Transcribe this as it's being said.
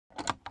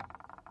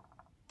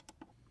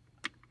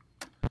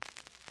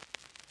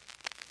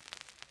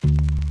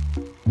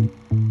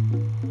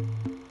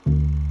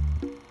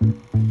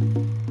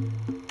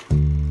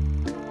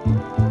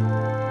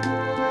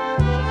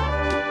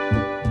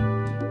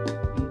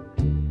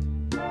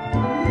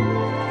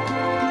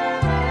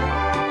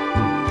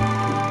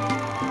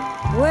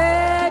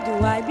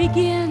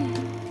begin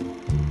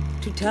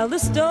to tell the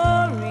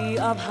story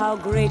of how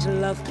great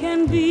love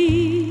can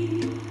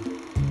be?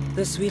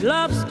 The sweet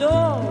love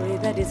story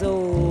that is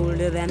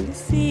older than the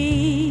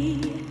sea.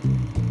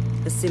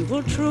 The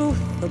simple truth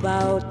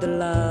about the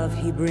love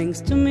he brings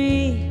to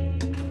me.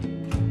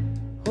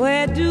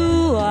 Where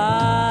do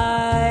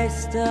I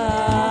start?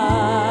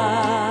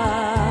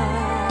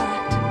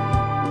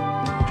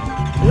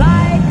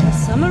 Like a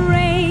summer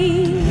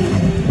rain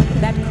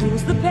that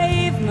cools the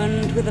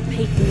pavement with a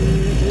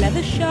patent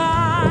leather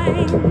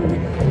shine,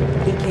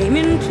 he came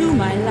into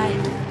my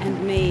life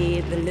and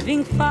made the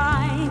living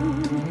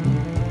fine,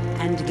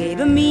 and gave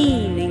a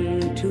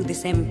meaning to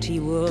this empty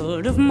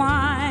world of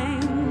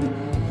mine.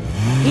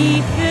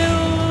 He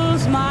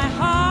fills my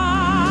heart.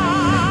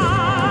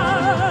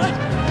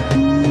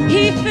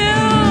 He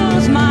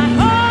fills my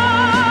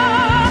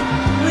heart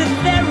with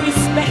very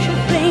special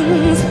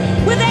things,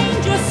 with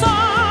angel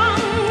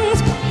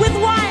songs, with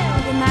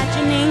wild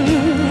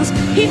imaginings.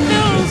 He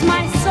fills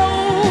my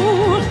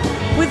soul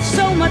with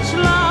so much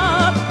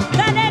love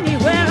that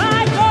anywhere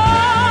I go,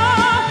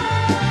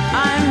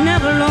 I'm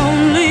never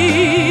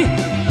lonely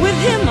with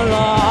him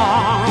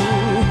along.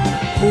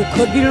 Who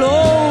could be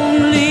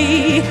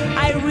lonely?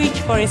 I reach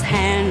for his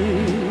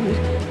hand,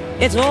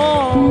 it's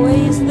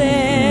always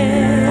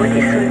there. What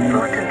is so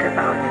important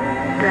about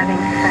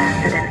loving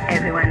faster than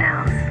everyone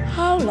else?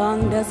 How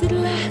long does it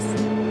last?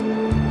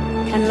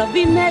 Can love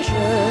be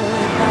measured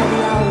by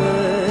the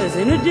hours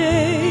in a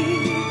day?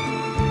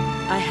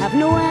 I have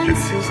no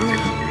answers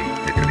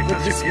now, but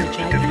this much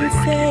I can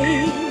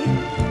say: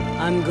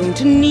 I'm going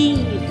to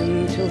need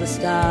him till the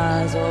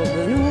stars all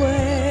burn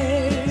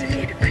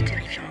away,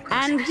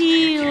 and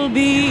he'll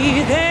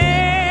be there.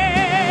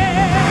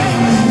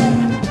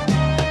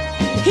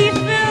 He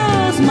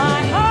fills my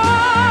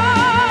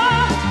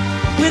heart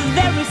with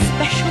very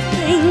special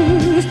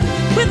things,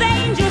 with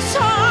angel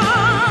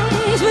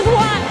songs, with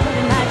wild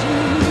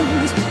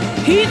imaginings.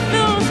 He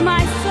fills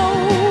my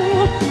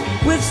soul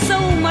with so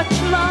much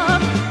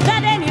love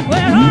that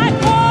anywhere I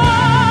go,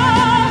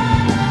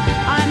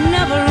 I'm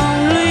never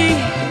lonely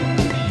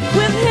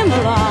with him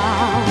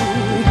along.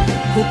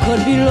 Who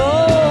could be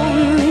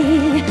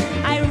lonely?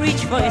 I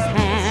reach for his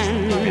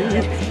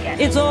hand,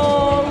 it's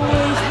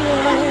always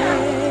there.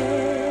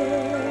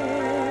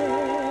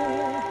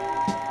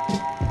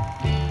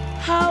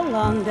 How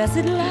long does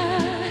it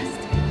last?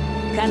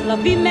 Can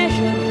love be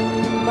measured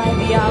by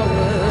the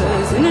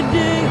hours in a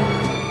day?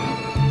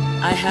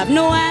 I have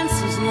no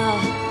answers now,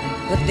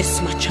 but this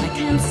much I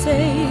can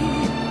say: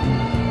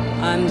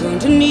 I'm going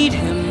to need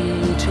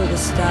him till the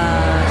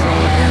stars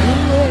all burn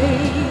away,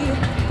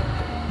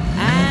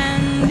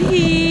 and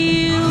he